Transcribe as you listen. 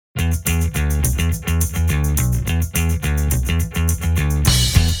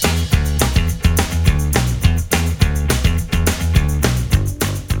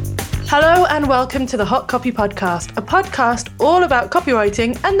and welcome to the Hot Copy Podcast, a podcast all about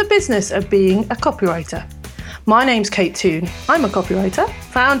copywriting and the business of being a copywriter. My name's Kate Toon. I'm a copywriter,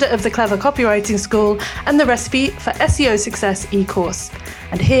 founder of the Clever Copywriting School and the Recipe for SEO Success e-course.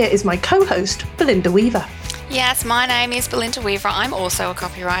 And here is my co-host, Belinda Weaver. Yes, my name is Belinda Weaver. I'm also a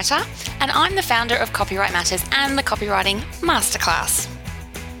copywriter, and I'm the founder of Copyright Matters and the Copywriting Masterclass.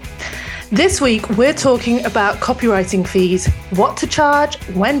 This week, we're talking about copywriting fees, what to charge,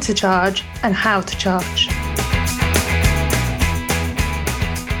 when to charge, and how to charge.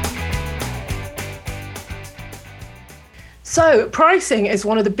 So, pricing is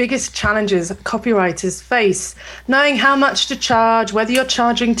one of the biggest challenges copywriters face. Knowing how much to charge, whether you're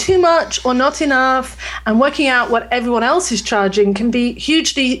charging too much or not enough, and working out what everyone else is charging can be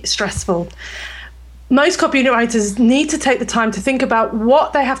hugely stressful. Most copywriters need to take the time to think about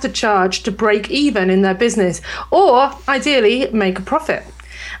what they have to charge to break even in their business, or ideally make a profit.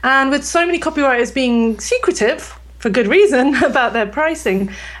 And with so many copywriters being secretive, for good reason, about their pricing,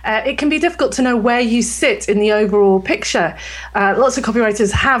 it can be difficult to know where you sit in the overall picture. Lots of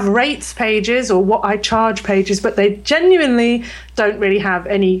copywriters have rates pages or what I charge pages, but they genuinely don't really have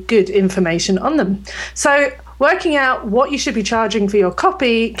any good information on them. So working out what you should be charging for your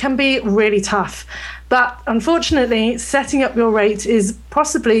copy can be really tough. But unfortunately, setting up your rate is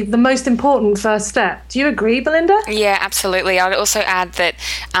possibly the most important first step. Do you agree, Belinda? Yeah, absolutely. I'd also add that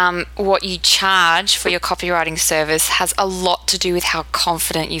what you charge for your copywriting service has a lot to do with how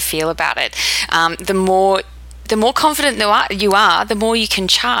confident you feel about it. The more confident you are, the more you can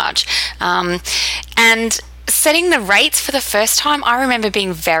charge. And setting the rates for the first time, I remember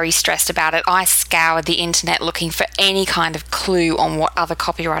being very stressed about it. I scoured the internet looking for any kind of clue on what other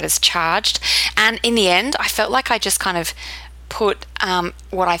copywriters charged. And in the end, I felt like I just kind of put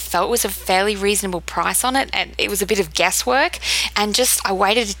what I felt was a fairly reasonable price on it. And it was a bit of guesswork. And I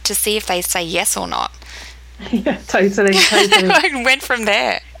waited to see if they say yes or not. Yeah, totally. I went from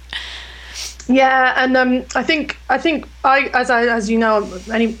there. Yeah, and I think as you know,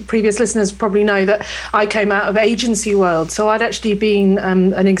 any previous listeners probably know that I came out of agency world. So I'd actually been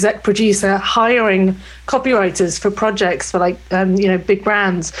an exec producer hiring copywriters for projects for big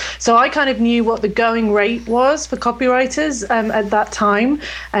brands. So I kind of knew what the going rate was for copywriters at that time,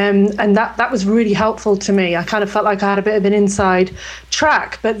 and that was really helpful to me. I kind of felt like I had a bit of an inside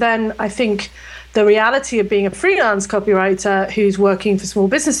track. But then I think the reality of being a freelance copywriter who's working for small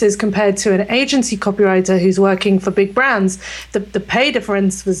businesses compared to an agency copywriter who's working for big brands, the pay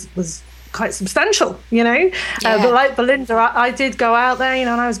difference was quite substantial, you know. Yeah. But like Belinda, I did go out there, you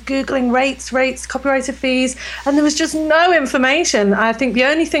know, and I was Googling rates, copywriter fees, and there was just no information. I think the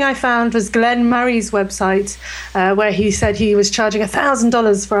only thing I found was Glenn Murray's website, where he said he was charging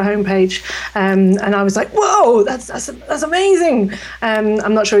 $1,000 for a homepage, and I was like, whoa, that's amazing.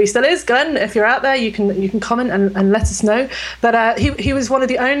 I'm not sure he still is. Glenn, if you're out there, you can comment and let us know. But he was one of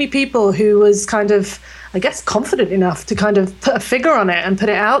the only people who was kind of, I guess, confident enough to kind of put a figure on it and put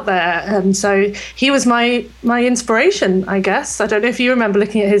it out there. So he was my inspiration, I guess. I don't know if you remember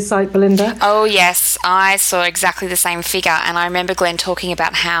looking at his site, Belinda. Oh, yes. I saw exactly the same figure. And I remember Glenn talking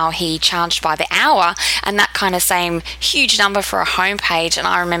about how he charged by the hour and that kind of same huge number for a homepage. And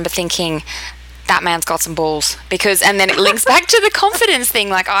I remember thinking, that man's got some balls, and then it links back to the confidence thing.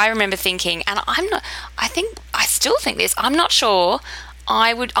 Like, I remember thinking, and I still think this, I'm not sure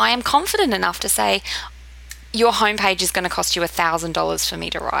I am confident enough to say, your homepage is going to cost you $1,000 for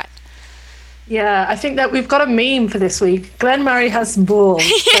me to write. Yeah, I think that we've got a meme for this week. Glenn Murray has some balls.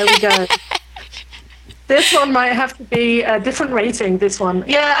 There we go. This one might have to be a different rating, this one.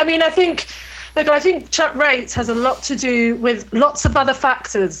 Yeah, I mean, I think rates has a lot to do with lots of other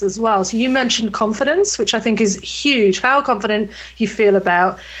factors as well. So you mentioned confidence, which I think is huge. How confident you feel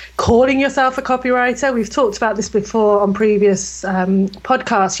about calling yourself a copywriter. We've talked about this before on previous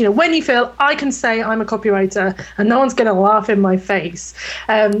podcasts. You know, when you feel I can say I'm a copywriter and no one's going to laugh in my face.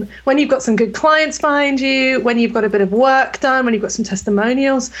 When you've got some good clients behind you, when you've got a bit of work done, when you've got some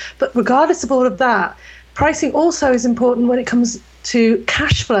testimonials. But regardless of all of that, pricing also is important when it comes to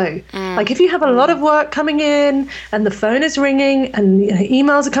cash flow. Like if you have a lot of work coming in and the phone is ringing and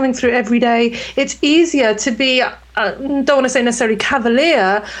emails are coming through every day, it's easier to be, don't want to say necessarily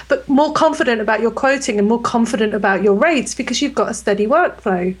cavalier, but more confident about your quoting and more confident about your rates because you've got a steady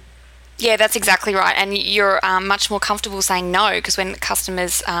workflow. Yeah, that's exactly right. And you're much more comfortable saying no, because when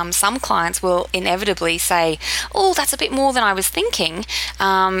customers, some clients will inevitably say, oh, that's a bit more than I was thinking.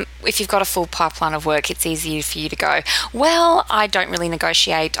 If you've got a full pipeline of work, it's easier for you to go, well, I don't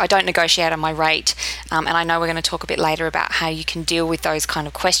negotiate on my rate. And I know we're going to talk a bit later about how you can deal with those kind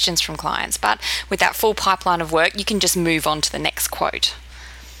of questions from clients. But with that full pipeline of work, you can just move on to the next quote.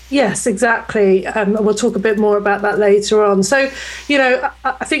 Yes, exactly. And we'll talk a bit more about that later on. So,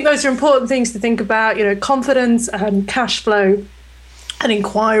 I think those are important things to think about, confidence and cash flow and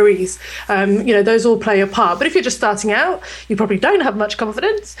inquiries, those all play a part. But if you're just starting out, you probably don't have much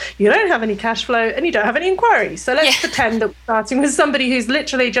confidence, you don't have any cash flow, and you don't have any inquiries. So let's pretend that we're starting with somebody who's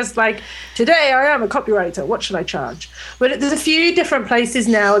literally just like, today I am a copywriter, what should I charge? But there's a few different places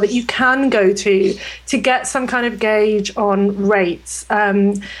now that you can go to get some kind of gauge on rates.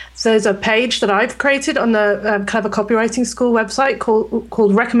 So there's a page that I've created on the Clever Copywriting School website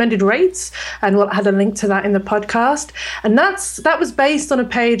called Recommended Rates, and we'll add a link to that in the podcast. And that was based on a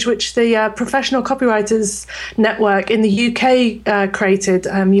page which the Professional Copywriters Network in the UK created.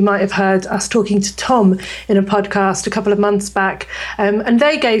 You might have heard us talking to Tom in a podcast a couple of months back, and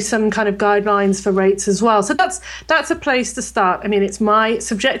they gave some kind of guidelines for rates as well. So that's a place to start. I mean, it's my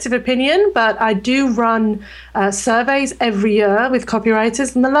subjective opinion, but I do run surveys every year with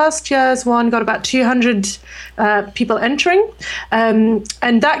copywriters, and the last year's one got about 200 people entering, and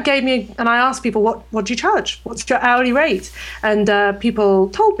that gave me, and I asked people, what do you charge? What's your hourly rate? And people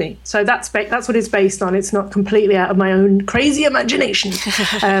told me. So that's what it's based on. It's not completely out of my own crazy imagination.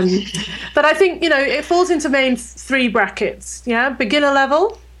 But I think, it falls into main three brackets. Yeah, beginner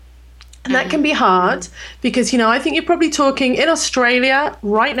level. And that can be hard because, I think you're probably talking in Australia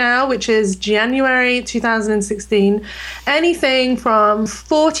right now, which is January 2016, anything from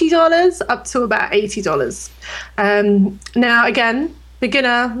 $40 up to about $80. Now, again,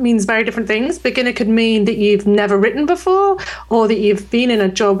 beginner means very different things. Beginner could mean that you've never written before, or that you've been in a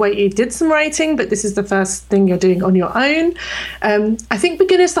job where you did some writing, but this is the first thing you're doing on your own. I think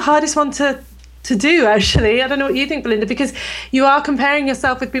beginner is the hardest one to do, actually. I don't know what you think, Belinda, because you are comparing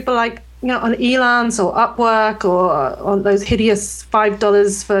yourself with people like, on Elance or Upwork or on those hideous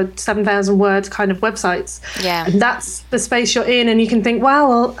 $5 for 7,000 words kind of websites. Yeah. And that's the space you're in. And you can think,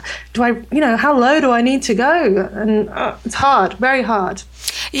 well, how low do I need to go? And it's hard, very hard.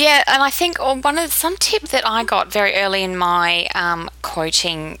 Yeah, and I think some tip that I got very early in my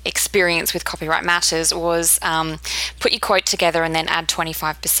quoting experience with Copyright Matters was put your quote together and then add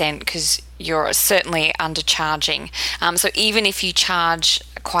 25% because you're certainly undercharging. So even if you charge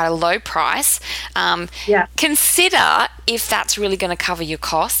quite a low price, consider if that's really going to cover your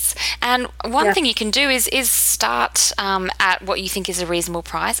costs. And one thing you can do is start at what you think is a reasonable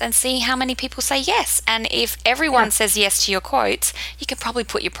price and see how many people say yes. And if everyone says yes to your quotes, you can probably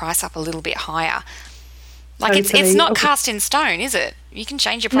put your price up a little bit higher. Like it's not cast in stone, is it? You can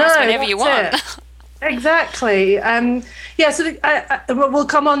change your price whenever you want. Exactly. So we'll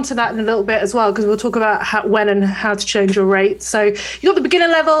come on to that in a little bit as well, because we'll talk about when and how to change your rates. So you've got the beginner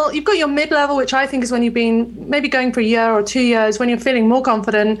level, you've got your mid-level, which I think is when you've been maybe going for a year or 2 years, when you're feeling more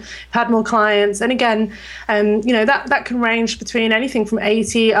confident, had more clients. And again, that can range between anything from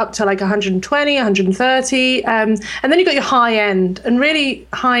 80 up to like 120, 130. And then you've got your high end, and really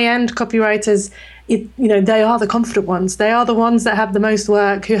high end copywriters, they are the confident ones. They are the ones that have the most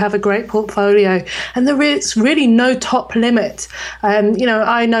work, who have a great portfolio, and there is really no top limit. I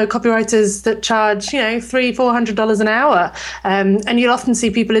know copywriters that charge, $300-400 an hour, and you'll often see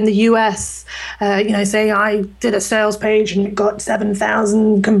people in the US, saying, I did a sales page and it got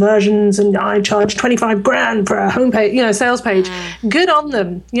 7,000 conversions, and I charged $25,000 for a homepage, sales page. Good on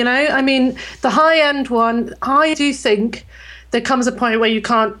them. I mean, the high end one, I do think there comes a point where you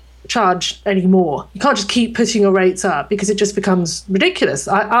can't charge anymore. You can't just keep putting your rates up because it just becomes ridiculous.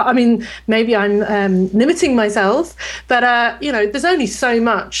 I mean, maybe I'm limiting myself, but there's only so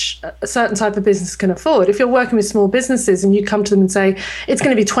much a certain type of business can afford. If you're working with small businesses and you come to them and say it's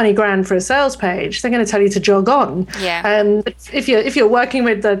going to be $20,000 for a sales page, they're going to tell you to jog on. Yeah. If you're working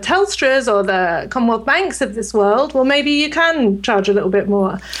with the Telstras or the Commonwealth Banks of this world, well, maybe you can charge a little bit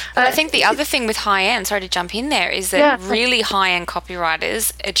more. I think the other thing with high end, sorry to jump in there, is that really high end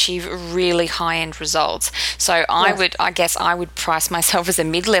copywriters achieve really high-end results. So I would price myself as a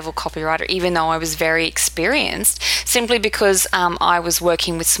mid-level copywriter, even though I was very experienced, simply because I was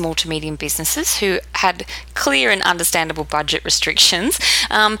working with small to medium businesses who had clear and understandable budget restrictions.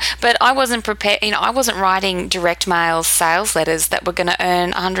 But I wasn't prepared. I wasn't writing direct mail sales letters that were going to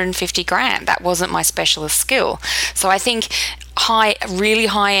earn $150,000. That wasn't my specialist skill. So I think really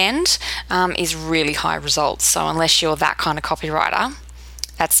high end is really high results. So unless you're that kind of copywriter,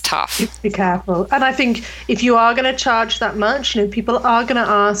 that's tough. Be careful. And I think if you are going to charge that much, people are going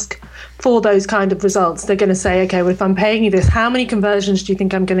to ask for those kind of results. They're going to say, okay, well, if I'm paying you this, how many conversions do you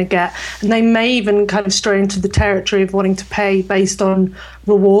think I'm going to get? And they may even kind of stray into the territory of wanting to pay based on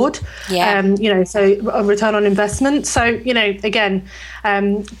reward. Yeah. So a return on investment. So, again,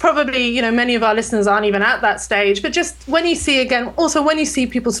 probably, many of our listeners aren't even at that stage, but just when you see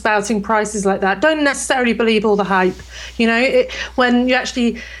people spouting prices like that, don't necessarily believe all the hype. When you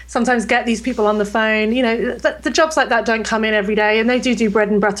actually sometimes get these people on the phone, the jobs like that don't come in every day, and they do bread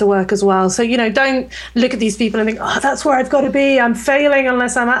and butter work as well. So, don't look at these people and think, oh, that's where I've got to be. I'm failing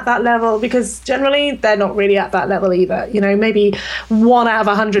unless I'm at that level, because generally they're not really at that level either. Maybe 1 out of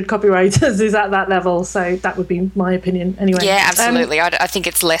 100 copywriters is at that level. So that would be my opinion anyway. Yeah, absolutely. I think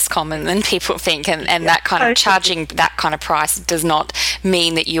it's less common than people think, and that kind of charging that kind of price does not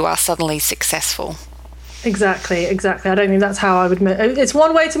mean that you are suddenly successful. Exactly. I don't think that's how I would it's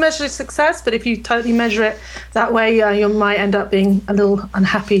one way to measure success, but if you totally measure it that way, you might end up being a little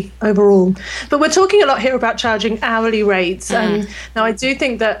unhappy overall. But we're talking a lot here about charging hourly rates. Now, I do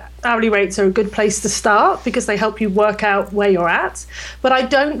think that hourly rates are a good place to start because they help you work out where you're at. But I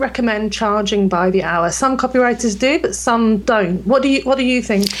don't recommend charging by the hour. Some copywriters do, but some don't. What do you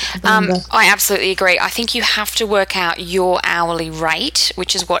think? I absolutely agree. I think you have to work out your hourly rate,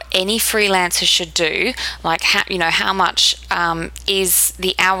 which is what any freelancer should do. Like how much is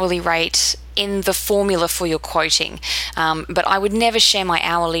the hourly rate in the formula for your quoting. But I would never share my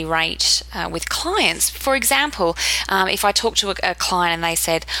hourly rate with clients. For example, if I talk to a client and they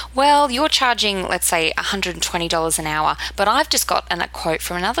said, well, you're charging, let's say, $120 an hour, but I've just got a quote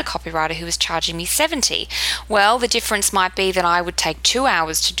from another copywriter who was charging me $70. Well, the difference might be that I would take 2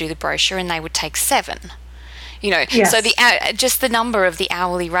 hours to do the brochure and they would take 7. Yes. So just the number of the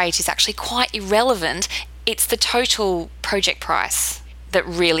hourly rate is actually quite irrelevant. It's the total project price that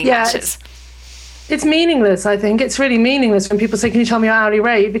really matters. It's meaningless. I think it's really meaningless when people say, can you tell me your hourly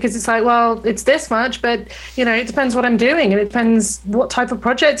rate? Because it's like, well, it's this much, but it depends what I'm doing, and it depends what type of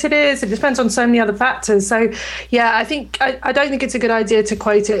project it is. It depends on so many other factors. So yeah, I don't think it's a good idea to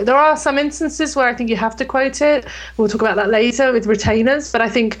quote it. There are some instances where I think you have to quote it. We'll talk about that later with retainers, but I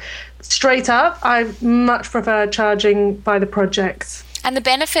think straight up, I much prefer charging by the project. And the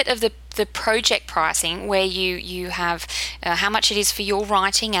benefit of the project pricing, where you have how much it is for your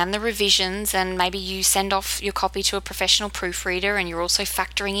writing and the revisions, and maybe you send off your copy to a professional proofreader, and you're also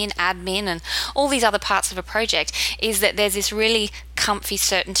factoring in admin and all these other parts of a project, is that there's this really comfy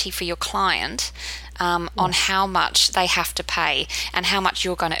certainty for your client on how much they have to pay and how much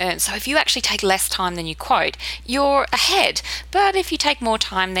you're going to earn. So if you actually take less time than you quote, you're ahead. But if you take more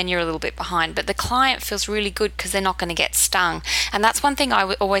time, then you're a little bit behind. But the client feels really good because they're not going to get stung. And that's one thing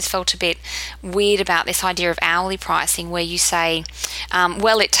I always felt a bit weird about this idea of hourly pricing, where you say,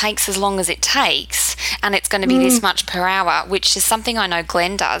 well, it takes as long as it takes, and it's going to be this much per hour, which is something I know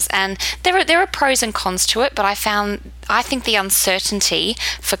Glenn does. And there are pros and cons to it, but I think the uncertainty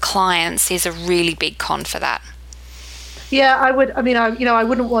for clients is a really big con for that. Yeah, I would. I mean, I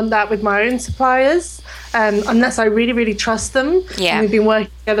wouldn't want that with my own suppliers, unless I really, really trust them. Yeah. And we've been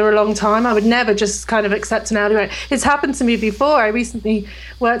working together a long time. I would never just kind of accept an hourly rate. It's happened to me before. I recently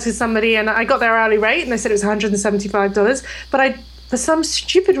worked with somebody and I got their hourly rate and they said it was $175, but for some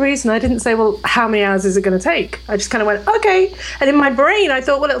stupid reason, I didn't say, well, how many hours is it going to take? I just kind of went, okay. And in my brain, I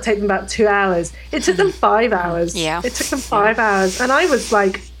thought, well, it'll take them about 2 hours. It took them 5 hours. Yeah. It took them 5 hours. And I was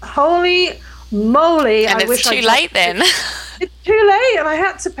like, holy moly. And it's too late then. It's too late, and I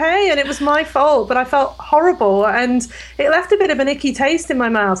had to pay, and it was my fault, but I felt horrible, and it left a bit of an icky taste in my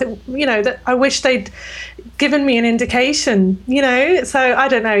mouth. That I wish they'd given me an indication, So I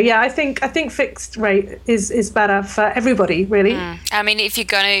don't know. Yeah, I think fixed rate is better for everybody, really. I mean, if you're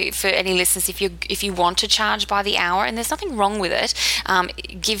going to, for any listeners, if you want to charge by the hour, and there's nothing wrong with it,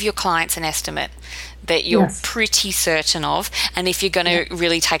 give your clients an estimate that you're pretty certain of, and if you're going to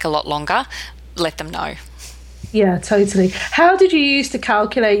really take a lot longer, let them know. Yeah, totally. How did you used to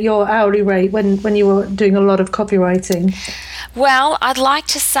calculate your hourly rate when you were doing a lot of copywriting? Well, I'd like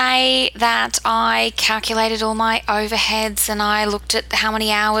to say that I calculated all my overheads and I looked at how many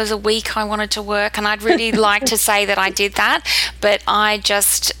hours a week I wanted to work, and I'd really like to say that I did that, but I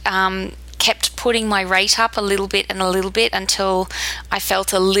just kept putting my rate up a little bit until I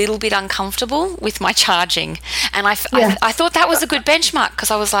felt a little bit uncomfortable with my charging. And I thought that was a good benchmark, because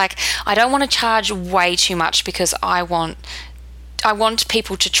I was like, I don't want to charge way too much because I want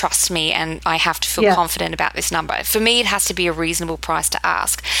people to trust me, and I have to feel confident about this number. For me, it has to be a reasonable price to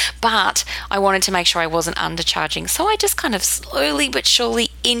ask, but I wanted to make sure I wasn't undercharging. So I just kind of slowly but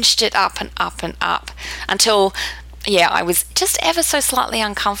surely inched it up and up and up until yeah, I was just ever so slightly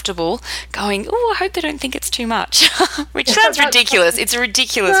uncomfortable going, oh, I hope they don't think it's too much, which sounds ridiculous. It's a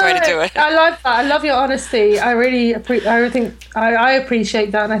ridiculous way to do it. I love that. I love your honesty. I really I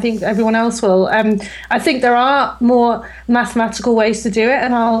appreciate that, and I think everyone else will. I think there are more mathematical ways to do it,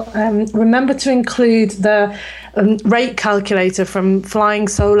 and I'll remember to include the rate calculator from Flying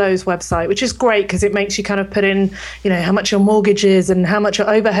Solo's website, which is great because it makes you kind of put in, how much your mortgage is and how much your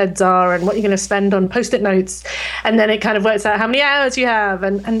overheads are and what you're going to spend on post-it notes. And then it kind of works out how many hours you have.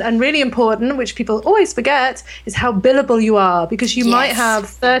 And really important, which people always forget, is how billable you are, because you might have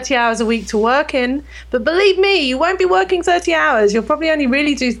 30 hours a week to work in. But believe me, you won't be working 30 hours. You'll probably only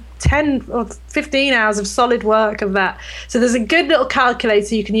really do 10 or 15 hours of solid work of that. So there's a good little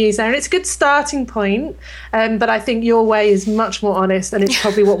calculator you can use there, and it's a good starting point. But I think your way is much more honest, and it's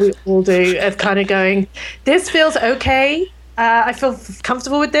probably what we all do, of kind of going, this feels okay. I feel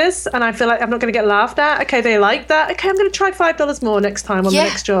comfortable with this, and I feel like I'm not going to get laughed at. Okay, they like that. Okay, I'm going to try $5 more next time on the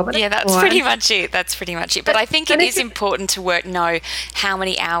next job. Yeah, that's pretty much it. But I think it is important to know how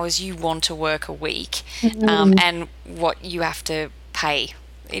many hours you want to work a week, and what you have to pay.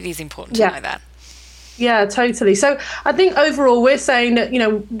 It is important to know that. Yeah, totally. So I think overall we're saying that,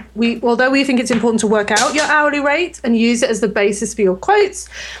 although we think it's important to work out your hourly rate and use it as the basis for your quotes,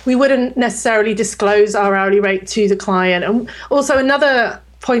 we wouldn't necessarily disclose our hourly rate to the client. And also another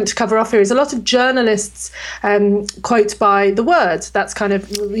point to cover off here is a lot of journalists quote by the word. That's kind of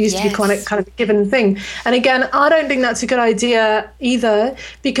used to be kind of a given thing. And again, I don't think that's a good idea either,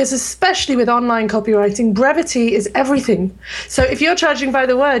 because especially with online copywriting, brevity is everything. So if you're charging by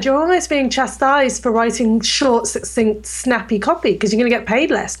the word, you're almost being chastised for writing short, succinct, snappy copy, because you're going to get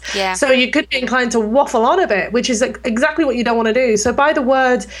paid less. Yeah. So you could be inclined to waffle on a bit, which is exactly what you don't want to do. So by the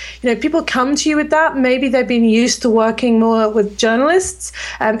word, people come to you with that. Maybe they've been used to working more with journalists.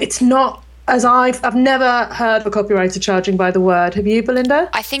 It's not, as I've never heard of a copywriter charging by the word. Have you, Belinda?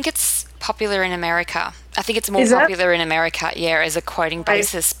 I think it's popular in America. I think it's more popular in America, as a quoting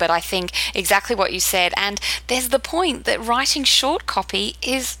basis. But I think exactly what you said. And there's the point that writing short copy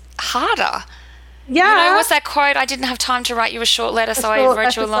is harder. Yeah. What's that quote? I didn't have time to write you a short letter, so I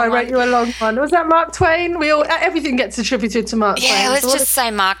wrote you a long one. I wrote you a long one. Was that Mark Twain? Everything gets attributed to Mark Twain. Yeah, let's just say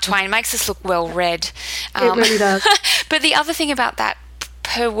Mark Twain. Makes us look well read. It really does. But the other thing about that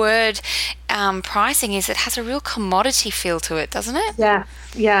per word pricing is it has a real commodity feel to it, doesn't it?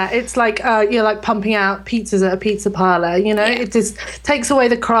 Yeah, it's like you're like pumping out pizzas at a pizza parlor. It just takes away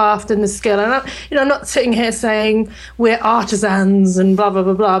the craft and the skill. And I'm not sitting here saying we're artisans and blah blah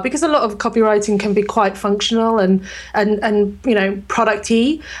blah blah, because a lot of copywriting can be quite functional and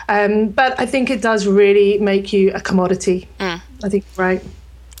product-y. But I think it does really make you a commodity. I think right.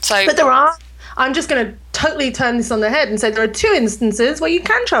 But I'm just going to totally turn this on the head and say there are two instances where you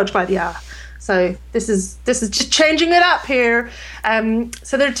can charge by the hour. So this is just changing it up here.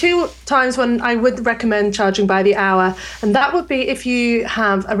 So there are two times when I would recommend charging by the hour, and that would be if you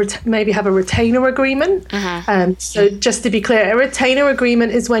have maybe have a retainer agreement. So just to be clear, a retainer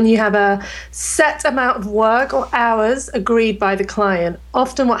agreement is when you have a set amount of work or hours agreed by the client.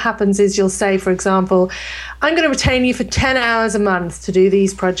 Often what happens is you'll say, for example, I'm going to retain you for 10 hours a month to do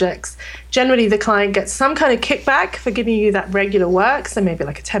these projects. Generally, the client gets some kind of kickback for giving you that regular work, so maybe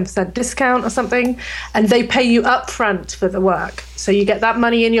like a 10% discount or something, and they pay you up front for the work. So you get that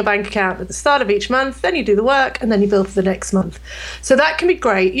money in your bank account at the start of each month, then you do the work, and then you bill for the next month. So that can be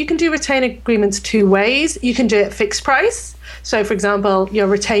great. You can do retainer agreements two ways. You can do it fixed price. So, for example, you're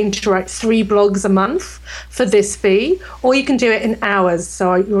retained to write 3 blogs a month for this fee, or you can do it in hours.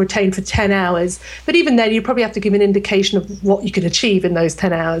 So you're retained for 10 hours. But even then, you probably have to give an indication of what you can achieve in those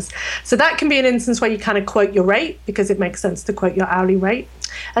 10 hours. So that can be an instance where you kind of quote your rate, because it makes sense to quote your hourly rate.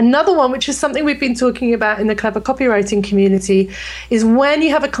 Another one, which is something we've been talking about in the Clever Copywriting community, is when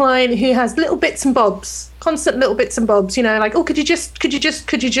you have a client who has little bits and bobs, constant little bits and bobs, like, oh, could you just,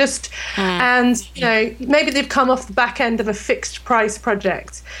 and, maybe they've come off the back end of a fixed price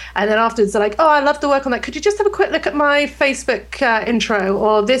project. And then afterwards they're like, oh, I love the work on that. Could you just have a quick look at my Facebook intro,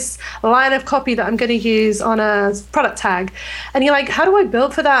 or this line of copy that I'm going to use on a product tag? And you're like, how do I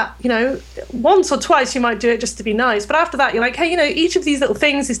build for that? Once or twice you might do it just to be nice. But after that, you're like, hey, each of these little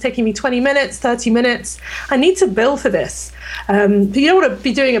things is taking me 20 minutes, 30 minutes. I need to bill for this. But you don't want to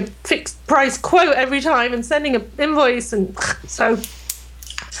be doing a fixed price quote every time and sending an invoice. And so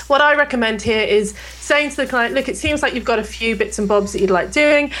what I recommend here is saying to the client, look, it seems like you've got a few bits and bobs that you'd like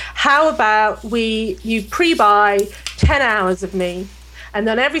doing. How about you pre-buy 10 hours of me? And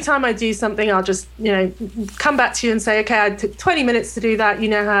then every time I do something, I'll just, come back to you and say, okay, I took 20 minutes to do that. You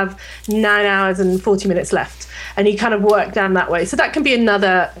now have 9 hours and 40 minutes left. And you kind of work down that way. So that can be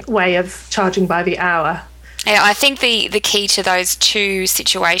another way of charging by the hour. Yeah, I think the key to those two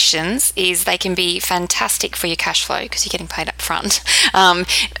situations is they can be fantastic for your cash flow because you're getting paid up front.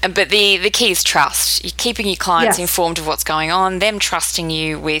 But the key is trust. You're keeping your clients informed of what's going on, them trusting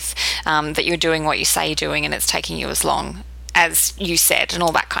you with that you're doing what you say you're doing and it's taking you as long as you said and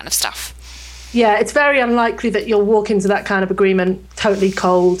all that kind of stuff. Yeah, it's very unlikely that you'll walk into that kind of agreement totally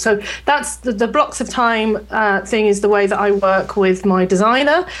cold. So that's the blocks of time thing is the way that I work with my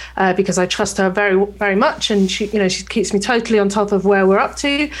designer because I trust her very, very much, and she keeps me totally on top of where we're up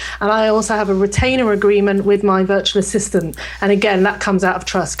to. And I also have a retainer agreement with my virtual assistant, and again, that comes out of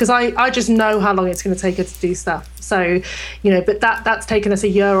trust because I just know how long it's going to take her to do stuff. So, but that's taken us a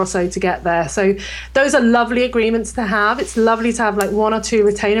year or so to get there. So those are lovely agreements to have. It's lovely to have like 1 or 2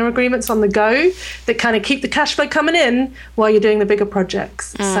 retainer agreements on the go that kind of keep the cash flow coming in while you're doing the bigger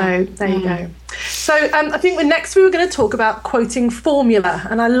projects. So there you go. So I think next we were going to talk about quoting formula.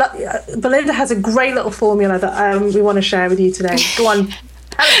 And Belinda has a great little formula that we want to share with you today. Go on.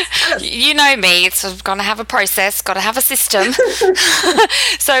 Tell us. You know me, it's going to have a process, got to have a system.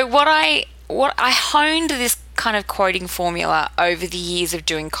 So what I honed this kind of quoting formula over the years of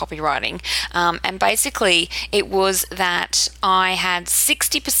doing copywriting, and basically it was that I had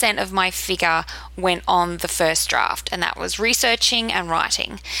 60% of my figure went on the first draft, and that was researching and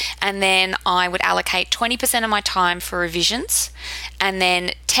writing, and then I would allocate 20% of my time for revisions, and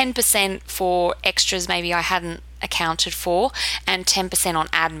then 10% for extras maybe I hadn't accounted for, and 10% on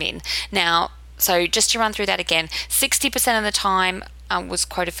admin. Now, so just to run through that again, 60% of the time was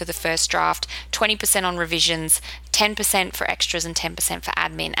quoted for the first draft, 20% on revisions, 10% for extras, and 10% for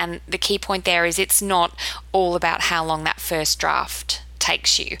admin. And the key point there is it's not all about how long that first draft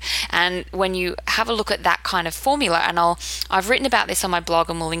takes you. And when you have a look at that kind of formula, and I've written about this on my blog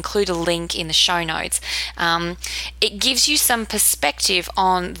and we'll include a link in the show notes, it gives you some perspective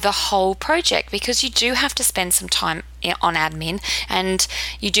on the whole project, because you do have to spend some time on admin and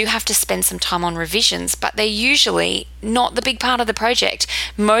you do have to spend some time on revisions, but they're usually not the big part of the project.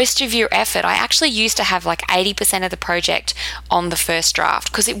 Most of your effort, I actually used to have like 80% of the project on the first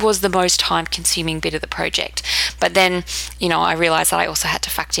draft because it was the most time consuming bit of the project. But then, I realized that I also had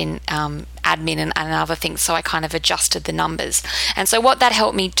to factor in admin and other things, so I kind of adjusted the numbers. And so what that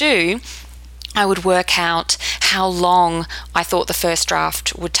helped me do, I would work out how long I thought the first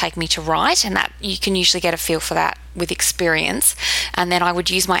draft would take me to write, and that you can usually get a feel for that with experience. And then I would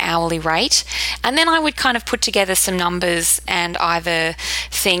use my hourly rate, and then I would kind of put together some numbers and either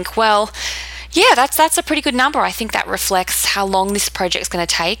think, well, yeah, that's a pretty good number. I think that reflects how long this project's going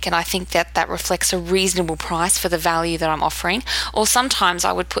to take, and I think that reflects a reasonable price for the value that I'm offering. Or sometimes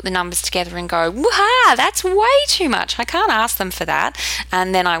I would put the numbers together and go, wah, that's way too much. I can't ask them for that.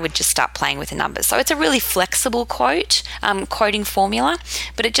 And then I would just start playing with the numbers. So it's a really flexible quoting formula,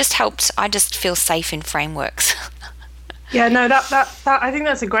 but it just helps. I just feel safe in frameworks. Yeah, no, that I think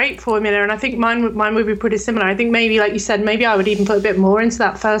that's a great formula, and I think mine would be pretty similar. I think maybe, like you said, maybe I would even put a bit more into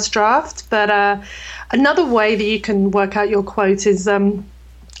that first draft. But another way that you can work out your quote is to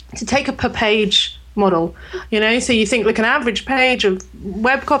take a per page model. So you think, like, an average page of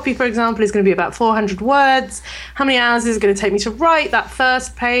web copy, for example, is going to be about 400 words. How many hours is it going to take me to write that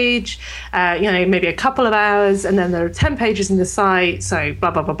first page? Maybe a couple of hours, and then there are 10 pages in the site, so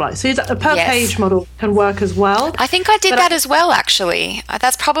blah blah blah blah. So a per page model can work as well. I think I did that as well, actually.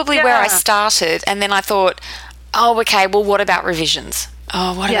 That's probably where I started, and then I thought, oh, okay, well, what about revisions?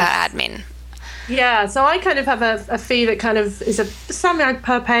 Oh, what about admin? Yeah, so I kind of have a fee that kind of is something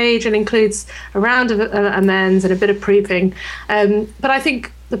per page and includes a round of amends and a bit of proofing. But I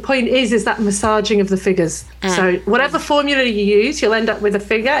think the point is that massaging of the figures. So whatever formula you use, you'll end up with a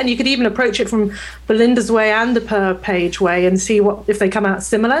figure, and you could even approach it from Belinda's way and the per page way and see if they come out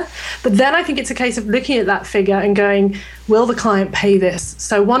similar. But then I think it's a case of looking at that figure and going, will the client pay this?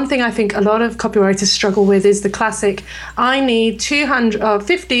 So one thing I think a lot of copywriters struggle with is the classic, I need 200 or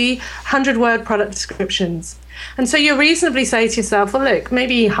 50 100-word product descriptions. And so you reasonably say to yourself, well, look,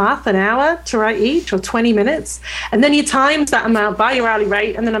 maybe half an hour to write each, or 20 minutes. And then you times that amount by your hourly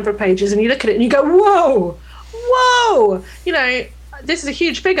rate and the number of pages, and you look at it and you go, whoa, this is a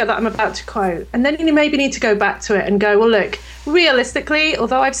huge figure that I'm about to quote. And then you maybe need to go back to it and go, well, look, realistically,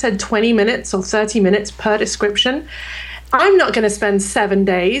 although I've said 20 minutes or 30 minutes per description, I'm not going to spend 7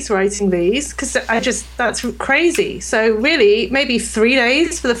 days writing these because that's crazy. So really, maybe 3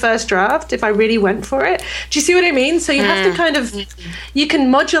 days for the first draft if I really went for it. Do you see what I mean? So you have to kind of, you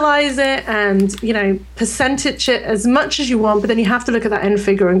can modularize it and, you know, percentage it as much as you want, but then you have to look at that end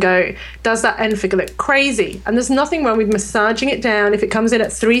figure and go, does that end figure look crazy? And there's nothing wrong with massaging it down. If it comes in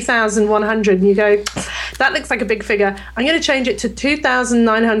at 3,100 and you go, that looks like a big figure, I'm going to change it to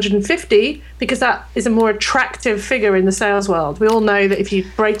 2,950 because that is a more attractive figure in the sales world. We all know that if you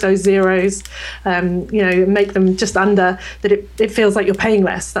break those zeros, you know, make them just under, that it feels like you're paying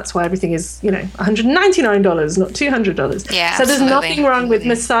less. That's why everything is, you know, $199, not $200. Yeah, so there's absolutely. nothing wrong with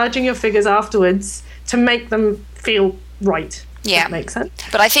massaging your figures afterwards to make them feel right. Yeah. That makes sense.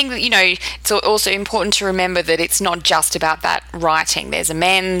 But I think that, you know, it's also important to remember that it's not just about that writing. There's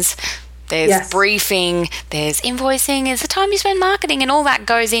amends, there's briefing, there's invoicing, there's the time you spend marketing, and all that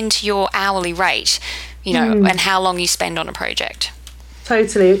goes into your hourly rate, you know, and how long you spend on a project.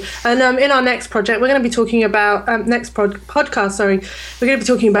 Totally. And in our next project, we're going to be talking about, podcast, we're going to be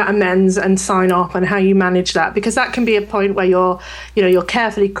talking about amends and sign off and how you manage that, because that can be a point where your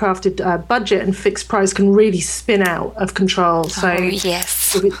carefully crafted budget and fixed price can really spin out of control. So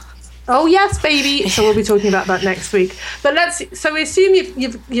yes. Oh yes, baby. So we'll be talking about that next week. But so we assume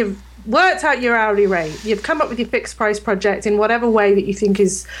you've worked out your hourly rate, you've come up with your fixed price project in whatever way that you think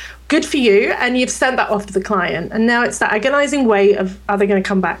is good for you, and you've sent that off to the client. And now it's that agonizing wait of, are they going to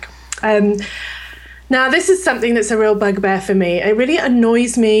come back? Now, this is something that's a real bugbear for me. It really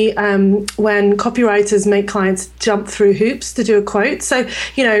annoys me when copywriters make clients jump through hoops to do a quote. So,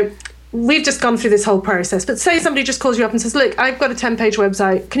 you know, we've just gone through this whole process, but say somebody just calls you up and says, look, I've got a 10-page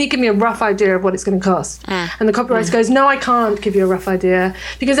website. Can you give me a rough idea of what it's going to cost? And the copywriter goes, no, I can't give you a rough idea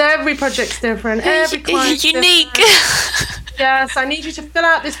because every project's different. Every client's unique. Yes, I need you to fill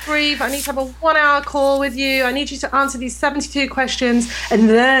out this brief. I need to have a 1-hour call with you. I need you to answer these 72 questions, and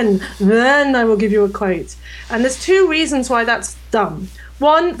then I will give you a quote. And there's 2 reasons why that's dumb.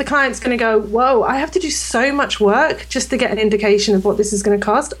 One, the client's going to go, whoa, I have to do so much work just to get an indication of what this is going to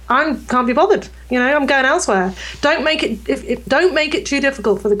cost. I can't be bothered. You know, I'm going elsewhere. Don't make it don't make it too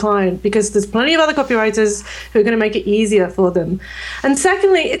difficult for the client, because there's plenty of other copywriters who are going to make it easier for them. And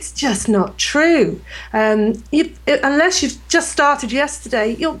secondly, it's just not true. Unless you've just started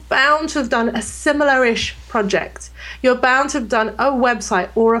yesterday, you're bound to have done a similar-ish project. You're bound to have done a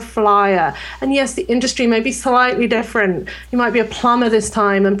website or a flyer. And yes, the industry may be slightly different. You might be a plumber this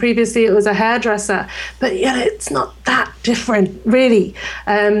time, and previously it was a hairdresser. But yeah, it's not that different, really.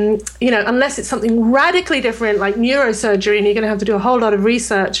 Unless it's something radically different like neurosurgery, and you're going to have to do a whole lot of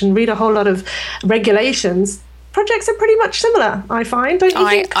research and read a whole lot of regulations. Projects are pretty much similar, I find, don't you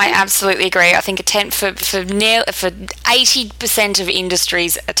think? I absolutely agree. I think for 80% of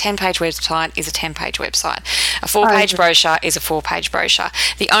industries, a 10-page website is a 10-page website. A 4-page brochure is a 4-page brochure.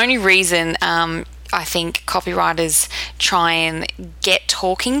 The only reason I think copywriters try and get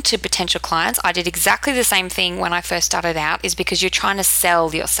talking to potential clients, I did exactly the same thing when I first started out, is because you're trying to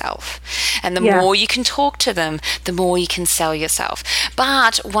sell yourself. And the more you can talk to them, the more you can sell yourself.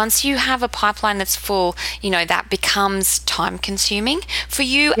 But once you have a pipeline that's full, you know, that becomes time consuming for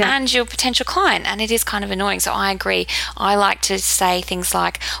you and your potential client. And it is kind of annoying. So I agree. I like to say things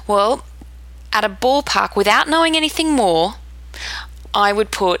like, well, at a ballpark, without knowing anything more, I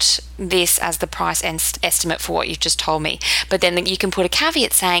would put this as the price estimate for what you've just told me. But then you can put a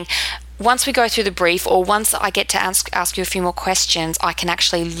caveat saying, once we go through the brief, or once I get to ask you a few more questions, I can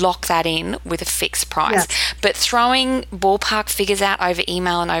actually lock that in with a fixed price. Yes. But throwing ballpark figures out over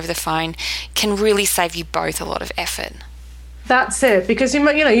email and over the phone can really save you both a lot of effort. That's it, because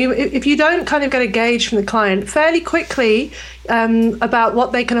if you don't kind of get a gauge from the client fairly quickly about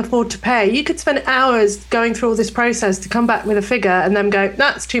what they can afford to pay, you could spend hours going through all this process to come back with a figure and then go,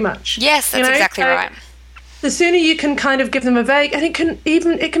 that's too much. Yes, that's exactly right. The sooner you can kind of give them a vague, and it can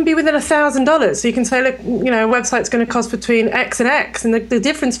be within $1,000. So you can say, look, a website's going to cost between X and X, and the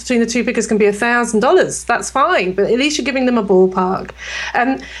difference between the 2 figures can be $1,000. That's fine, but at least you're giving them a ballpark.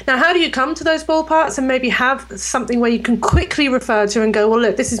 Now, how do you come to those ballparks and maybe have something where you can quickly refer to and go, well,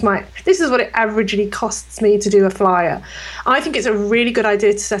 look, this is what it averagely costs me to do a flyer. I think it's a really good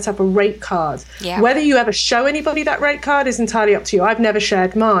idea to set up a rate card. Yeah. Whether you ever show anybody that rate card is entirely up to you. I've never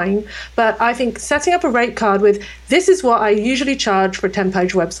shared mine, but I think setting up a rate card with, this is what I usually charge for a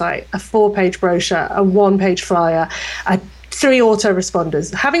 10-page website, a 4-page brochure, a 1-page flyer, 3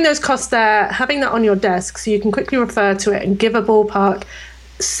 autoresponders. Having those costs there, having that on your desk so you can quickly refer to it and give a ballpark,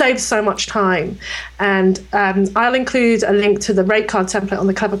 saves so much time. And I'll include a link to the rate card template on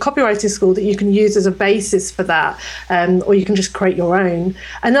the Clever Copywriting School that you can use as a basis for that, or you can just create your own.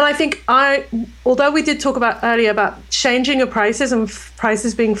 And then I think although we did talk about earlier about changing your prices and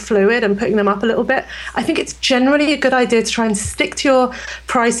prices being fluid and putting them up a little bit, I think it's generally a good idea to try and stick to your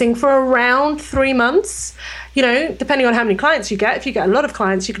pricing for around 3 months. You know, depending on how many clients you get. If you get a lot of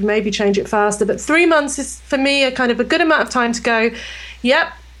clients, you could maybe change it faster. But 3 months is, for me, a kind of a good amount of time to go,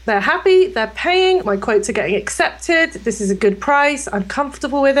 yep, they're happy, they're paying, my quotes are getting accepted, this is a good price, I'm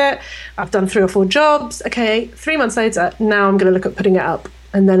comfortable with it, I've done 3 or 4 jobs. Okay, 3 months later, now I'm going to look at putting it up.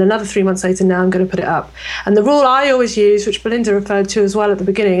 And then another 3 months later, now I'm going to put it up. And the rule I always use, which Belinda referred to as well at the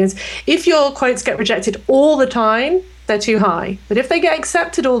beginning, is if your quotes get rejected all the time, they're too high. But if they get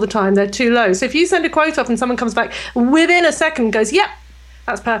accepted all the time, they're too low. So if you send a quote off and someone comes back within a second and goes, yep,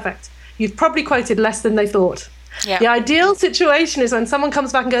 that's perfect, you've probably quoted less than they thought. Yeah. The ideal situation is when someone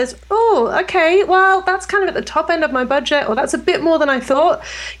comes back and goes, oh, okay, well, that's kind of at the top end of my budget, or that's a bit more than I thought.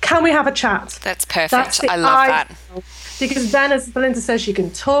 Can we have a chat? That's perfect. I love that. Because then, as Belinda says, you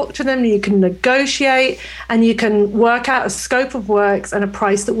can talk to them, you can negotiate, and you can work out a scope of works and a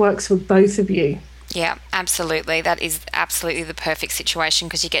price that works for both of you. Yeah, absolutely. That is absolutely the perfect situation,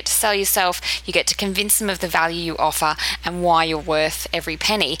 because you get to sell yourself, you get to convince them of the value you offer and why you're worth every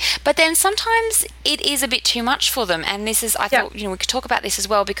penny. But then sometimes it is a bit too much for them. And this is, I thought, we could talk about this as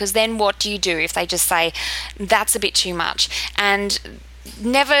well, because then what do you do if they just say, that's a bit too much? And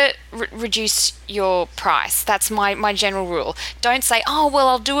never reduce your price. That's my general rule. Don't say, oh, well,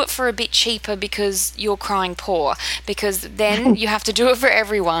 I'll do it for a bit cheaper because you're crying poor, because then you have to do it for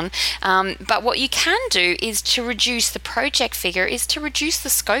everyone. But what you can do is to reduce the project figure, is to reduce the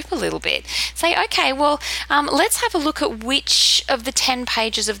scope a little bit. Say, okay, well, let's have a look at which of the 10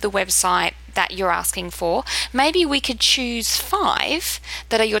 pages of the website that you're asking for. Maybe we could choose 5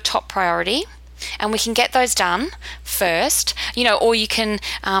 that are your top priority, and we can get those done first, or you can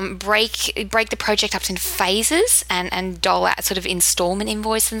break the project up in phases and dole out sort of installment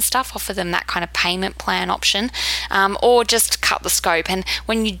invoice and stuff, offer them that kind of payment plan option, or just cut the scope. And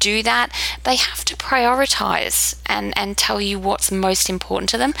when you do that, they have to prioritize and tell you what's most important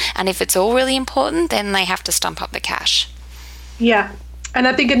to them. And if it's all really important, then they have to stump up the cash. Yeah. And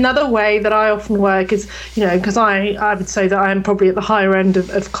I think another way that I often work is, because I would say that I am probably at the higher end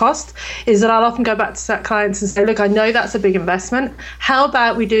of cost, is that I'll often go back to clients and say, look, I know that's a big investment. How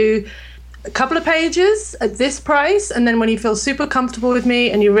about we do a couple of pages at this price, and then when you feel super comfortable with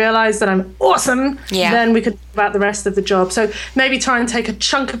me and you realize that I'm awesome, then we could talk about the rest of the job. So maybe try and take a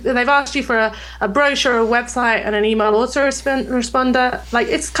chunk of, they've asked you for a brochure, a website, and an email autoresponder. Like,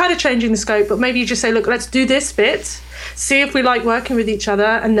 it's kind of changing the scope, but maybe you just say, look, let's do this bit, see if we like working with each other,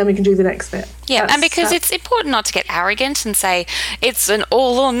 and then we can do the next bit. Yeah, and because it's important not to get arrogant and say it's an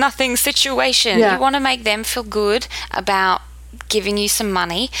all or nothing situation. You want to make them feel good about giving you some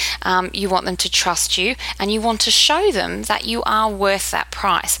money. You want them to trust you, and you want to show them that you are worth that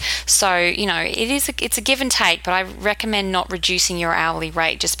price. So, it's a give and take, but I recommend not reducing your hourly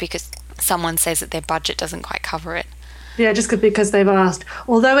rate just because someone says that their budget doesn't quite cover it. Yeah, just because they've asked.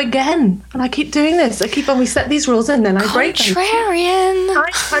 Although, again, and I keep doing this, we set these rules and then I break them. Contrarian.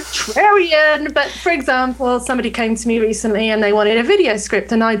 I'm contrarian. But, for example, somebody came to me recently and they wanted a video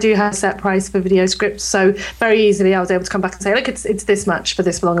script, and I do have a set price for video scripts. So very easily I was able to come back and say, look, it's this much for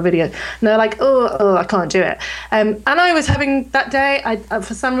this long a video. And they're like, oh, I can't do it. And I was having that day,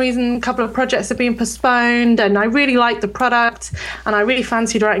 for some reason, a couple of projects have been postponed, and I really liked the product and I really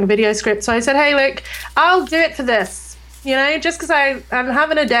fancied writing a video script. So I said, hey, look, I'll do it for this. Just because I'm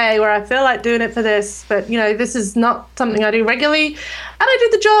having a day where I feel like doing it for this, but, this is not something I do regularly. And I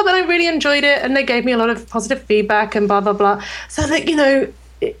did the job and I really enjoyed it, and they gave me a lot of positive feedback and blah, blah, blah. So that,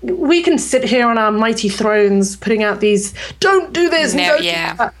 we can sit here on our mighty thrones putting out these, don't do this, and don't do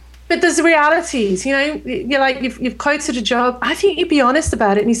that. But there's realities, you're like, you've quoted a job. I think you'd be honest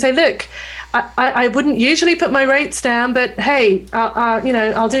about it and you say, look, I wouldn't usually put my rates down, but hey,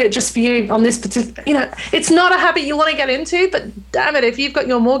 I'll do it just for you on this particular, it's not a habit you want to get into, but damn it, if you've got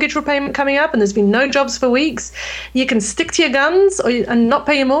your mortgage repayment coming up and there's been no jobs for weeks, you can stick to your guns and not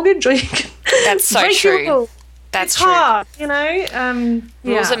pay your mortgage, or you can. That's so true. That's true. Hard,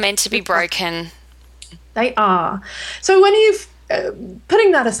 Rules are meant to be broken. They are. So when you've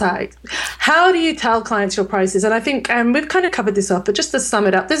putting that aside, how do you tell clients your prices? And I think we've kind of covered this off, but just to sum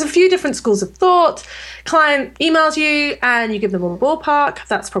it up, there's a few different schools of thought. Client emails you and you give them a ballpark.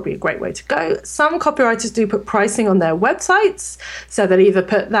 That's probably a great way to go. Some copywriters do put pricing on their websites. So they'll either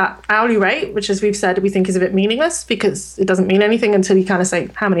put that hourly rate, which, as we've said, we think is a bit meaningless because it doesn't mean anything until you kind of say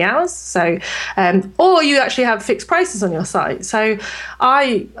how many hours. So, or you actually have fixed prices on your site. So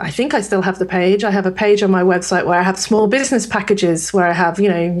I think I still have the page. I have a page on my website where I have small business packages where I have,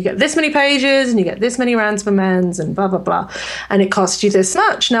 you get this many pages and you get this many rands per mens and blah, blah, blah. And it costs you this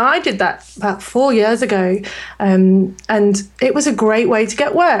much. Now, I did that about 4 years ago. And it was a great way to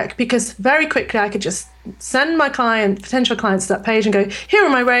get work because very quickly I could just send my potential clients to that page and go, here are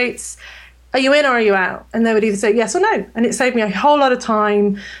my rates. Are you in or are you out? And they would either say yes or no. And it saved me a whole lot of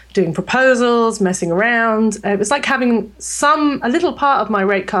time doing proposals, messing around. It was like having a little part of my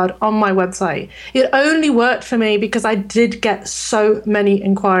rate card on my website. It only worked for me because I did get so many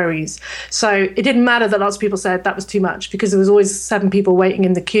inquiries. So it didn't matter that lots of people said that was too much because there was always 7 people waiting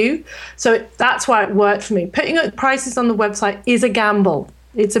in the queue. So that's why it worked for me. Putting prices on the website is a gamble.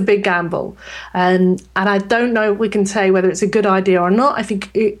 It's a big gamble. And I don't know if we can say whether it's a good idea or not. I think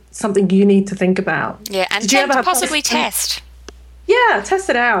it's something you need to think about. Yeah, and possibly test. Yeah, test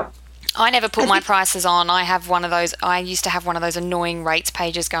it out. I never put my prices on. I used to have one of those annoying rates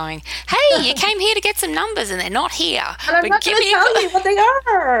pages going, hey, you came here to get some numbers and they're not here. And I'm not going to tell you what they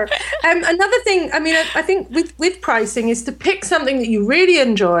are. Another thing, I think with pricing is to pick something that you really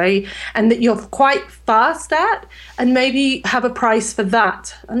enjoy and that you're quite fast at and maybe have a price for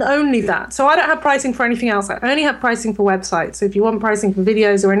that and only that. So I don't have pricing for anything else. I only have pricing for websites. So if you want pricing for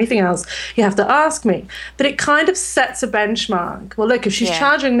videos or anything else, you have to ask me. But it kind of sets a benchmark. Well, look, if she's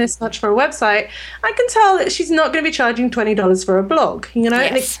charging this much for a website, I can tell that she's not going to be charging $20 for a blog, Yes.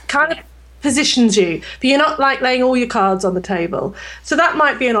 And it kind of positions you, but you're not like laying all your cards on the table. So that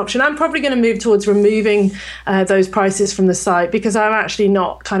might be an option. I'm probably going to move towards removing those prices from the site because I'm actually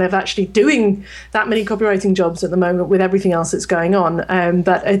not kind of actually doing that many copywriting jobs at the moment with everything else that's going on.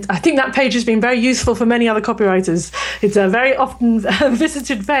 But I think that page has been very useful for many other copywriters. It's a very often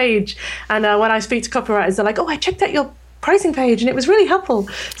visited page. And when I speak to copywriters, they're like, oh, I checked out your pricing page and it was really helpful.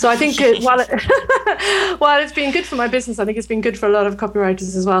 So I think while it's been good for my business, I think it's been good for a lot of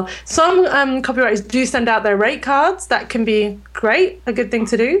copywriters as well. Some copywriters do send out their rate cards. That can be great, a good thing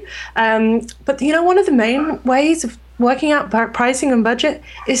to do. But one of the main ways of working out pricing and budget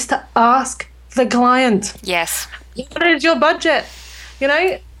is to ask the client. Yes. What is your budget?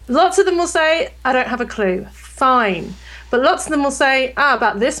 Lots of them will say, I don't have a clue. Fine. But lots of them will say,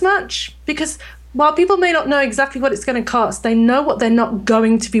 about this much, because while people may not know exactly what it's going to cost, they know what they're not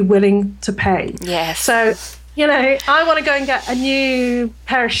going to be willing to pay. Yes. So, I want to go and get a new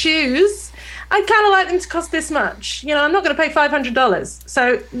pair of shoes. I'd kind of like them to cost this much. I'm not going to pay $500.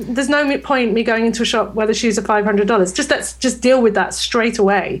 So there's no point me going into a shop where the shoes are $500. Let's just deal with that straight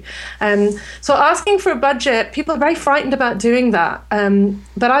away. So asking for a budget, people are very frightened about doing that.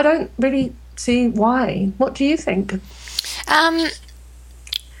 But I don't really see why. What do you think?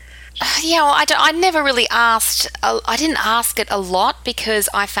 Yeah, well, I never really asked. I didn't ask it a lot because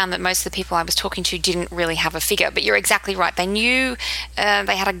I found that most of the people I was talking to didn't really have a figure. But you're exactly right. They knew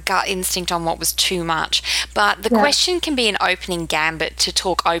they had a gut instinct on what was too much. But the question can be an opening gambit to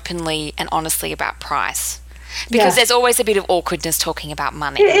talk openly and honestly about price. Because there's always a bit of awkwardness talking about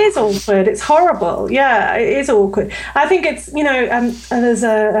money. It is awkward. It's horrible. Yeah, it is awkward. I think it's, there's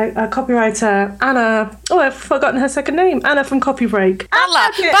a copywriter, Anna. Oh, I've forgotten her second name. Anna from Copybreak.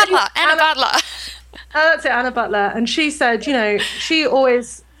 Anna Butler. That's it, Anna Butler. And she said, she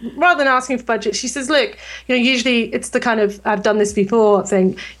always, rather than asking for budget, she says, look, usually it's the kind of I've done this before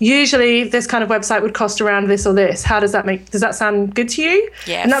thing. Usually this kind of website would cost around this or this. Does that sound good to you?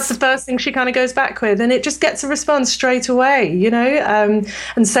 Yes. And that's the first thing she kind of goes back with. And it just gets a response straight away,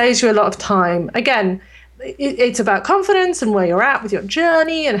 and saves you a lot of time. Again, it's about confidence and where you're at with your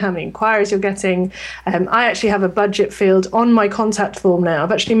journey and how many inquiries you're getting. I actually have a budget field on my contact form now.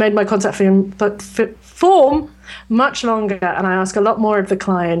 I've actually made my contact form much longer, and I ask a lot more of the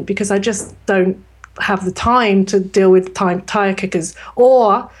client because I just don't have the time to deal with tire kickers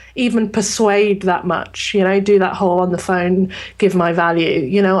or even persuade that much, do that whole on the phone, give my value.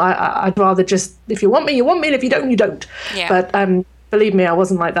 I'd rather just, if you want me, you want me, and if you don't, you don't. Yeah. But believe me, I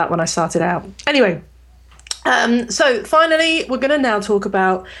wasn't like that when I started out. Anyway, so finally, we're going to now talk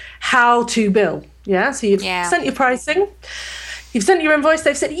about how to bill. Yeah, so you've sent your pricing. You've sent your invoice,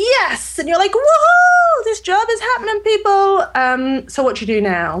 they've said yes, and you're like, woohoo, this job is happening, people. So what do you do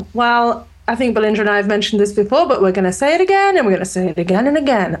now? Well, I think Belinda and I have mentioned this before, but we're going to say it again, and we're going to say it again and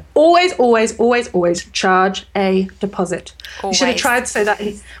again. Always, always, always, always charge a deposit. Always. We should have tried to say that.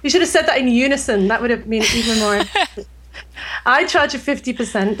 We should have said that in unison. That would have been even more. I charge a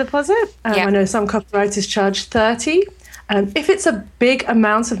 50% deposit. I know some copywriters charge 30. If it's a big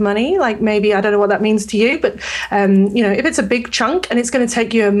amount of money, like maybe, I don't know what that means to you, but if it's a big chunk and it's going to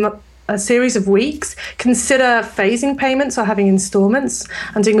take you a series of weeks, consider phasing payments or having installments.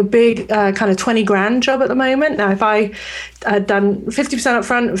 I'm doing a big kind of 20 grand job at the moment. Now, if I had done 50% up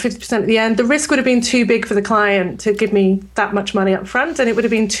front and 50% at the end, the risk would have been too big for the client to give me that much money up front, and it would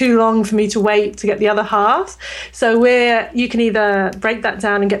have been too long for me to wait to get the other half. So you can either break that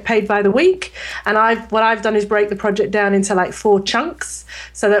down and get paid by the week, and what I've done is break the project down into like 4 chunks,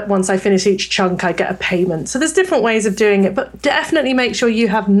 so that once I finish each chunk, I get a payment. So there's different ways of doing it, but definitely make sure you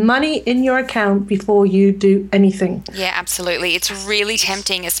have money in your account before you do anything. Yeah, absolutely. It's really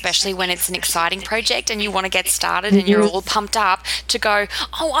tempting, especially when it's an exciting project and you want to get started and you're all pumped up to go,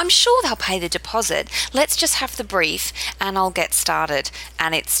 oh, I'm sure they'll pay the deposit. Let's just have the brief and I'll get started.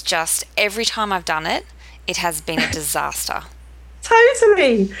 And it's just, every time I've done it, it has been a disaster.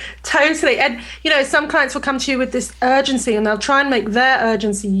 Totally. And, some clients will come to you with this urgency, and they'll try and make their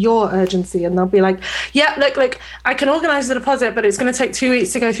urgency your urgency. And they'll be like, yeah, look, I can organize the deposit, but it's going to take 2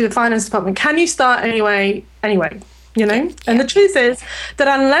 weeks to go through the finance department. Can you start anyway? And the truth is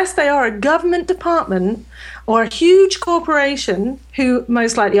that unless they are a government department or a huge corporation, who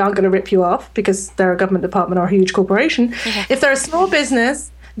most likely aren't going to rip you off because they're a government department or a huge corporation, if they're a small business,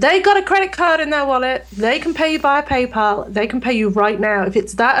 they got a credit card in their wallet. They can pay you via PayPal. They can pay you right now. If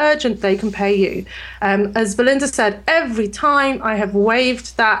it's that urgent, they can pay you. As Belinda said, every time I have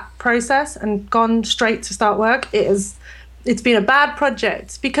waived that process and gone straight to start work, it's been a bad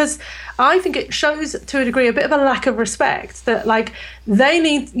project, because I think it shows to a degree a bit of a lack of respect that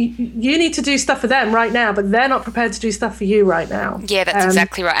you need to do stuff for them right now, but they're not prepared to do stuff for you right now. Yeah, that's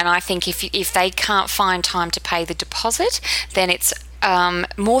exactly right. And I think if they can't find time to pay the deposit, then it's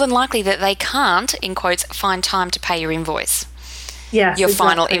more than likely that they can't, in quotes, find time to pay your invoice. Yes, your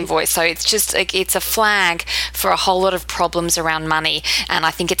final invoice. So it's just it's a flag for a whole lot of problems around money. And I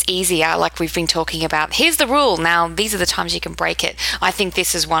think it's easier, like we've been talking about, here's the rule, now these are the times you can break it. I think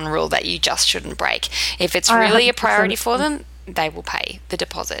this is one rule that you just shouldn't break. If it's really a priority for them, they will pay the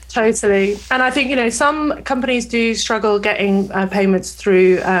deposit. Totally. And I think, some companies do struggle getting payments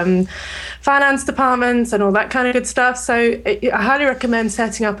through finance departments and all that kind of good stuff. So I highly recommend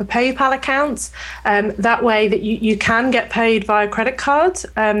setting up a PayPal account. That way that you can get paid via credit card.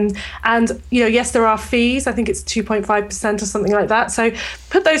 And, yes, there are fees. I think it's 2.5% or something like that. So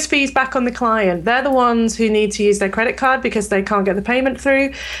put those fees back on the client. They're the ones who need to use their credit card because they can't get the payment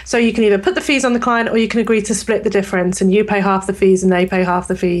through. So you can either put the fees on the client, or you can agree to split the difference, and you pay half the fees and they pay half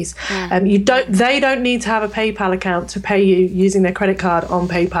the fees. They don't need to have a PayPal account to pay you using their credit card on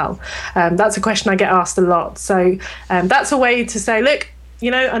PayPal. That's a question I get asked a lot. So that's a way to say, look,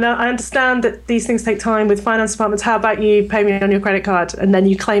 I understand that these things take time with finance departments. How about you pay me on your credit card, and then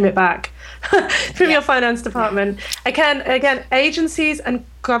you claim it back from your finance department. Again, agencies and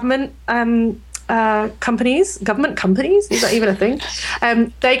government government companies, is that even a thing?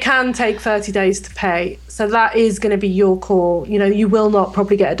 They can take 30 days to pay. So that is going to be your call. You will not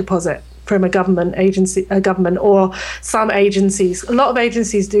probably get a deposit from a government or some agencies. A lot of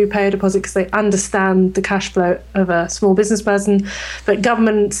agencies do pay a deposit because they understand the cash flow of a small business person, but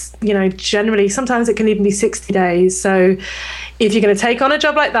governments, generally, sometimes it can even be 60 days. So if you're going to take on a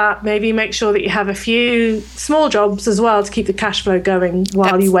job like that, maybe make sure that you have a few small jobs as well to keep the cash flow going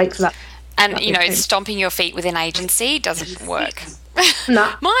while you wait for that. And, stomping your feet with an agency doesn't work.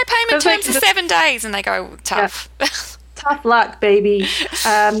 No. My payment terms are 7 days, and they go, tough. Yeah. Tough luck, baby.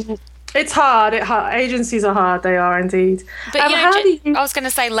 It's hard. Agencies are hard. They are indeed. But I was going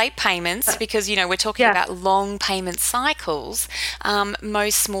to say late payments, because we're talking about long payment cycles.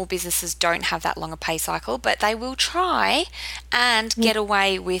 Most small businesses don't have that long a pay cycle, but they will try and get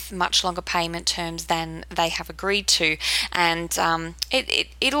away with much longer payment terms than they have agreed to. And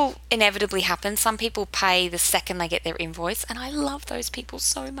it'll inevitably happen. Some people pay the second they get their invoice, and I love those people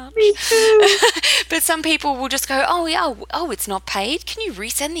so much. Me too. But some people will just go, oh, it's not paid. Can you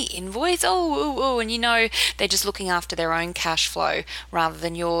resend the invoice? And they're just looking after their own cash flow rather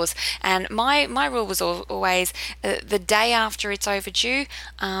than yours. And my rule was always the day after it's overdue,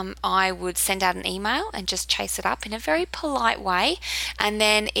 I would send out an email and just chase it up in a very polite way. And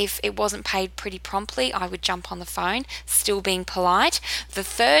then if it wasn't paid pretty promptly, I would jump on the phone, still being polite. The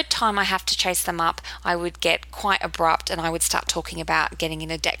third time I have to chase them up, I would get quite abrupt, and I would start talking about getting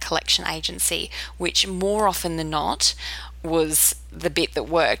in a debt collection agency, which more often than not was the bit that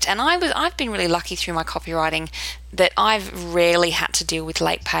worked. And I've been really lucky through my copywriting that I've rarely had to deal with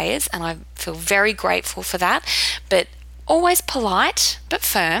late payers, and I feel very grateful for that. But always polite but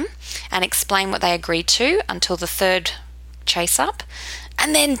firm, and explain what they agreed to until the third chase up,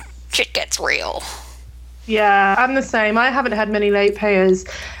 and then shit gets real. Yeah, I'm the same. I haven't had many late payers.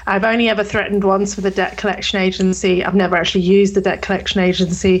 I've only ever threatened once with a debt collection agency. I've never actually used the debt collection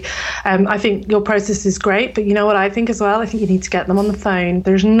agency. I think your process is great, but you know what I think as well? I think you need to get them on the phone.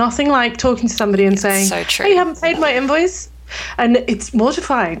 There's nothing like talking to somebody and saying, so true. Hey, you haven't paid my invoice. And it's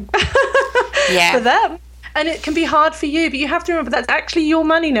mortifying for them. And it can be hard for you, but you have to remember that's actually your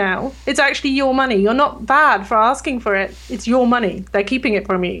money now. It's actually your money. You're not bad for asking for it. It's your money. They're keeping it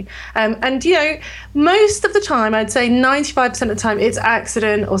from you. And, you know, most of the time, I'd say 95% of the time, it's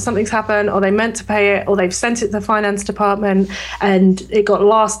accident or something's happened or they meant to pay it or they've sent it to the finance department and it got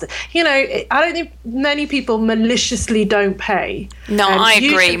lost. You know, I don't think many people maliciously don't pay. No, I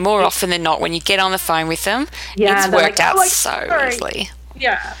agree. More often than not, when you get on the phone with them, it's worked out so easily.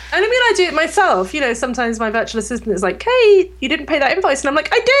 Yeah. And I mean, I do it myself. You know, sometimes my virtual assistant is like, Kate, you didn't pay that invoice. And I'm like,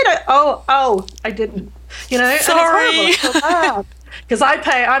 I did. I didn't. You know? Sorry. And it's horrible. Because I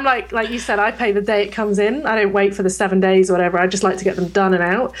pay, I'm like you said, I pay the day it comes in. I don't wait for the 7 days or whatever. I just like to get them done and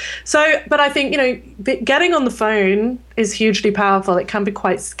out. So, but I think, you know, getting on the phone is hugely powerful. It can be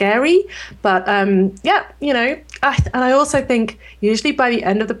quite scary. But yeah, you know, and I also think usually by the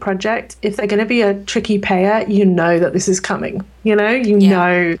end of the project, if they're going to be a tricky payer, you know that this is coming. You know,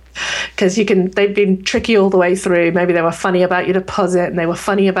 know, because they've been tricky all the way through. Maybe they were funny about your deposit and they were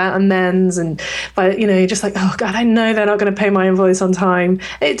funny about amends. But, you know, you're just like, oh, God, I know they're not going to pay my invoice on time.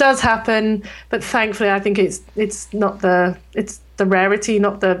 It does happen. But thankfully, I think it's the rarity,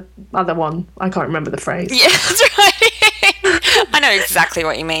 not the other one. I can't remember the phrase. Yeah, that's right. I know exactly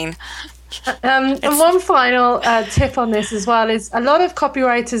what you mean. And one final tip on this as well is a lot of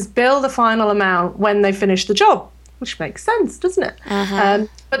copywriters bill the final amount when they finish the job, which makes sense, doesn't it?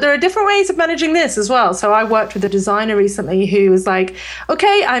 But there are different ways of managing this as well. So I worked with a designer recently who was like,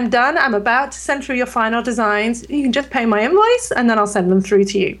 okay, I'm done. I'm about to send through your final designs. You can just pay my invoice and then I'll send them through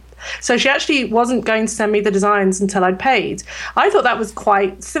to you. So she actually wasn't going to send me the designs until I'd paid. I thought that was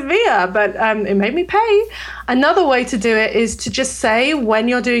quite severe, but it made me pay. Another way to do it is to just say when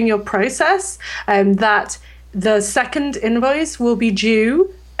you're doing your process that the second invoice will be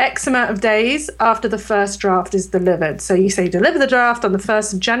due X amount of days after the first draft is delivered. So you say deliver the draft on the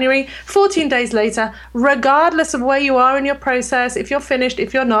 1st of January, 14 days later, regardless of where you are in your process, if you're finished,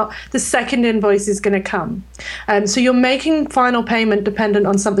 if you're not, the second invoice is going to come. So you're making final payment dependent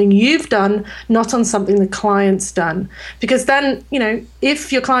on something you've done, not on something the client's done. Because then, you know,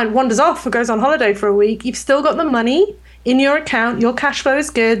 if your client wanders off or goes on holiday for a week, you've still got the money in your account, your cash flow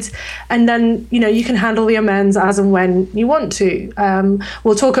is good, and then, you know, you can handle the amends as and when you want to.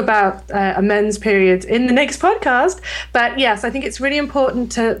 We'll talk about amends periods in the next podcast, but yes, I think it's really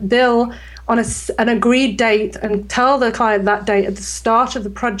important to bill on an agreed date and tell the client that date at the start of the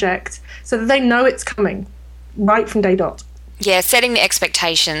project so that they know it's coming right from day dot. Yeah, setting the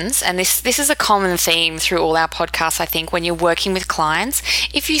expectations, and this is a common theme through all our podcasts, I think, when you're working with clients.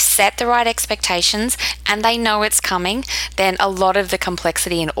 If you set the right expectations and they know it's coming, then a lot of the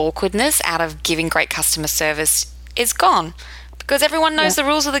complexity and awkwardness out of giving great customer service is gone because everyone knows the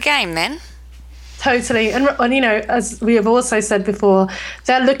rules of the game then. Totally. And, you know, as we have also said before,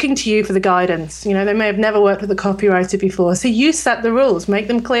 they're looking to you for the guidance. You know, they may have never worked with a copywriter before. So you set the rules, make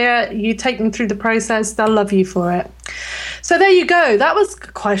them clear, you take them through the process, they'll love you for it. So there you go. That was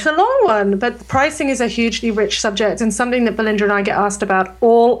quite a long one, but pricing is a hugely rich subject and something that Belinda and I get asked about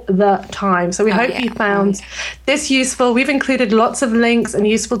all the time. So we hope you found this useful. We've included lots of links and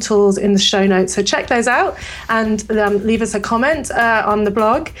useful tools in the show notes. So check those out and leave us a comment on the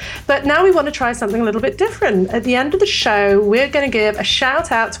blog. But now we want to try something a little bit different. At the end of the show, we're going to give a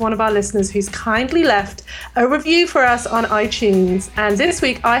shout out to one of our listeners who's kindly left a review for us on iTunes. And this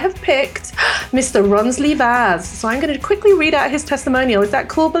week I have picked Mr. Ronsley Vaz. So I'm going to quickly read out his testimonial. Is that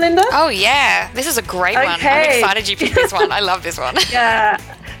cool, Belinda? Oh, yeah. This is a great one. I'm excited you picked this one. I love this one. Yeah.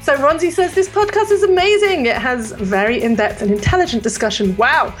 So Ronzi says, this podcast is amazing. It has very in-depth and intelligent discussion,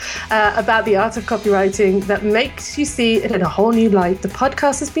 about the art of copywriting that makes you see it in a whole new light. The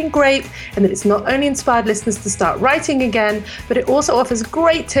podcast has been great and that it's not only inspired listeners to start writing again, but it also offers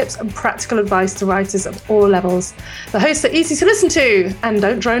great tips and practical advice to writers of all levels. The hosts are easy to listen to and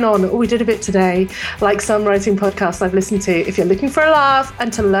don't drone on. Oh, we did a bit today, like some writing podcasts I've listened to. If you're looking for a laugh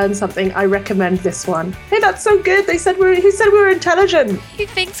and to learn something, I recommend this one. Hey, that's so good. Who said we were intelligent? He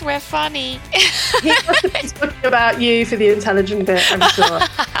thinks we're funny. He must have been talking about you for the intelligent bit, I'm sure.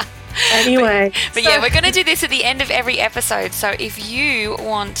 Anyway. But yeah, we're going to do this at the end of every episode. So if you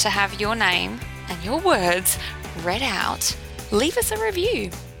want to have your name and your words read out, leave us a review.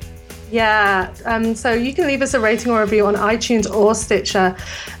 Yeah, so you can leave us a rating or review on iTunes or Stitcher.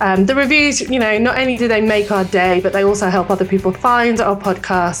 The reviews, not only do they make our day, but they also help other people find our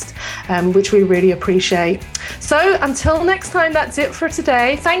podcast, which we really appreciate. So until next time, that's it for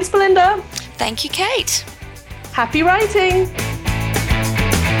today. Thanks, Belinda. Thank you, Kate. Happy writing.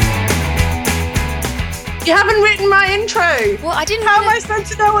 You haven't written my intro. Well, I didn't. How am I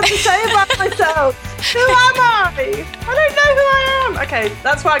supposed to know what to say about myself? Who am I? I don't know who I am. Okay,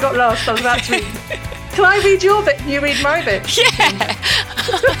 that's why I got lost. I was about to read. Can I read your bit and you read my bit?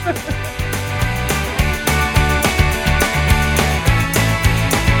 Yeah.